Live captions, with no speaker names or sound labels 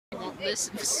this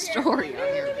story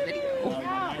on your video.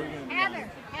 Heather.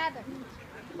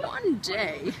 One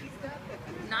day,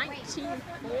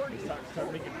 1940.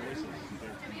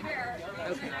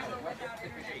 Okay.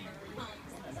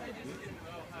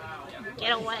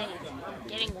 Get away.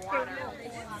 Getting water.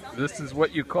 This is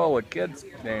what you call a keg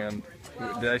stand.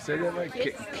 Did I say that right?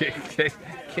 Keg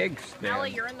stand.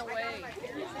 Ellie, you're in the way.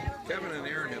 Kevin and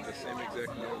Aaron have the same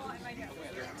exact noses.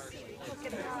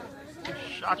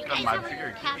 Shotgun my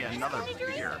beer. Give me another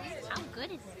beer. How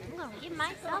good is it? I'm gonna give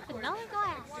myself another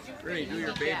glass. Rennie, do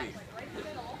your baby.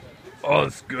 Oh,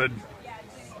 it's good.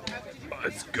 Oh,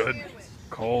 it's good.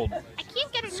 Cold. I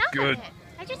can't get enough good. of it.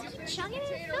 I just keep chugging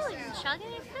and filling,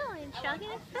 chugging and filling, chugging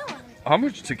and filling. How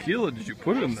much tequila did you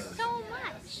put in this? So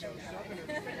much.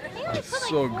 They only It's put like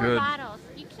so 4 good. bottles.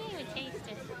 You can't even taste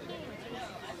it. You can't even taste it.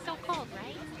 It's so cold,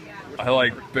 right? I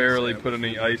like barely put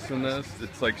any ice in this.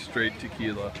 It's like straight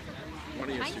tequila. One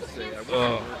of you should say,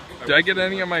 Did I get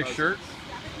any on my shirt?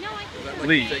 No, I think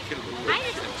Lee. I just keep chugging. I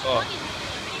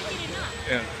didn't get enough.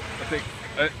 Yeah,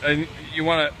 I think you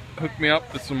want to hook me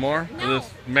up with some more No, of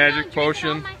this I'm magic gonna drink it all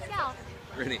potion. myself.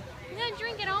 Rennie, I'm gonna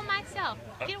drink it all myself.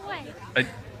 Get away. I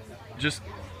just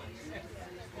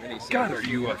Rennie, God, are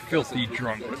you a filthy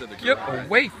drunk? Go to the Get garage.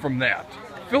 away from that!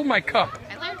 Fill my cup.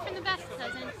 I learned from the best,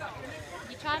 cousin.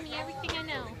 You taught me everything I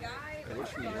know. I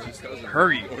wish we were cousins.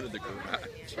 Hurry. Go to the garage.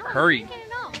 Sure, Hurry. I'm drinking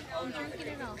it all. I'm drinking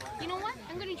it all. You know what?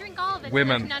 I'm gonna drink all of it. so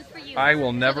Women. there's none for you. I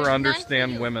will So never there's none for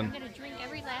understand you. women. I'm gonna drink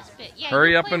every last bit. Yeah,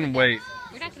 Hurry you up play and with wait. it.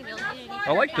 You're not gonna be able to get any.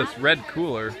 I like this red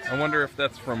cooler. I wonder if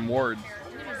that's from Ward's.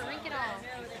 I'm gonna drink it all.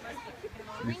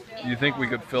 Drink it You think we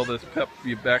all. could fill this pep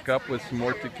back up with some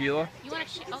more tequila? You wanna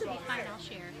share? Okay, fine. I'll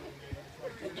share.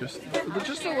 Just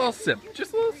a little sip.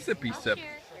 Just a little sippy I'll sip.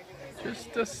 share.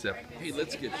 Just a sip. Hey,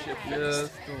 let's get shit.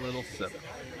 Just a little sip.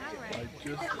 All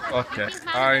right. Okay.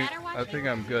 I think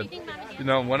I'm good. You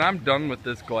know, when I'm done with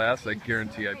this glass, I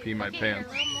guarantee I pee my Okay, here,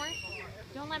 pants. a little more.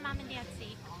 Don't let mom and dad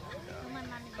see. Don't let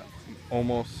mom and dad see.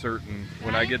 Almost certain.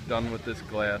 When I get done with this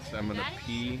glass, I'm gonna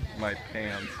pee my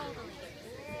pants. Yeah,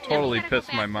 we Totally gotta go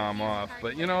piss my back. mom off,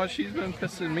 but you know, she's been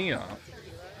pissing me off.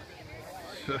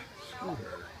 Screw her.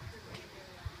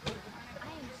 I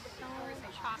am so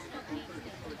chocolate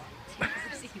wasted.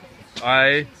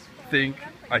 I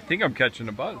think I'm catching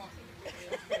a buzz.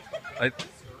 I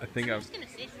think I'm I'm just gonna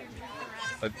sit here and drink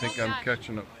the I rest. think Oh, I'm gosh.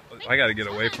 catching a. I gotta get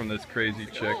away from this crazy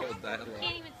chick. Can't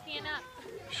even stand up.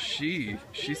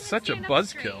 She's such a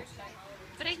buzzkill.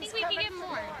 But I think we can get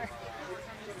more.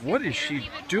 What is she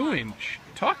doing?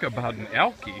 Talk about an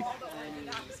alkie.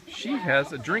 She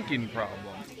has a drinking problem.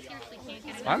 Seriously can't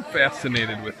get enough. I'm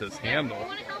fascinated with this handle. You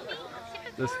wanna help me? Tip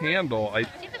it This forward. handle, Tip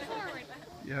it forward.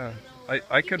 yeah, I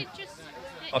You could. could just.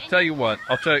 I'll tell you what.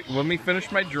 Let me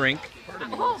finish my drink.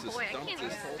 Oh boy, I can't even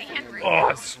stand right Oh, now.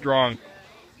 it's strong.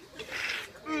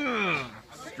 Ugh,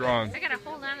 strong. I gotta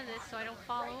hold on to this so I don't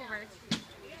fall over.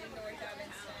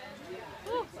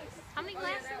 Ooh, how many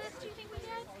glasses of this do you think we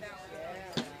had?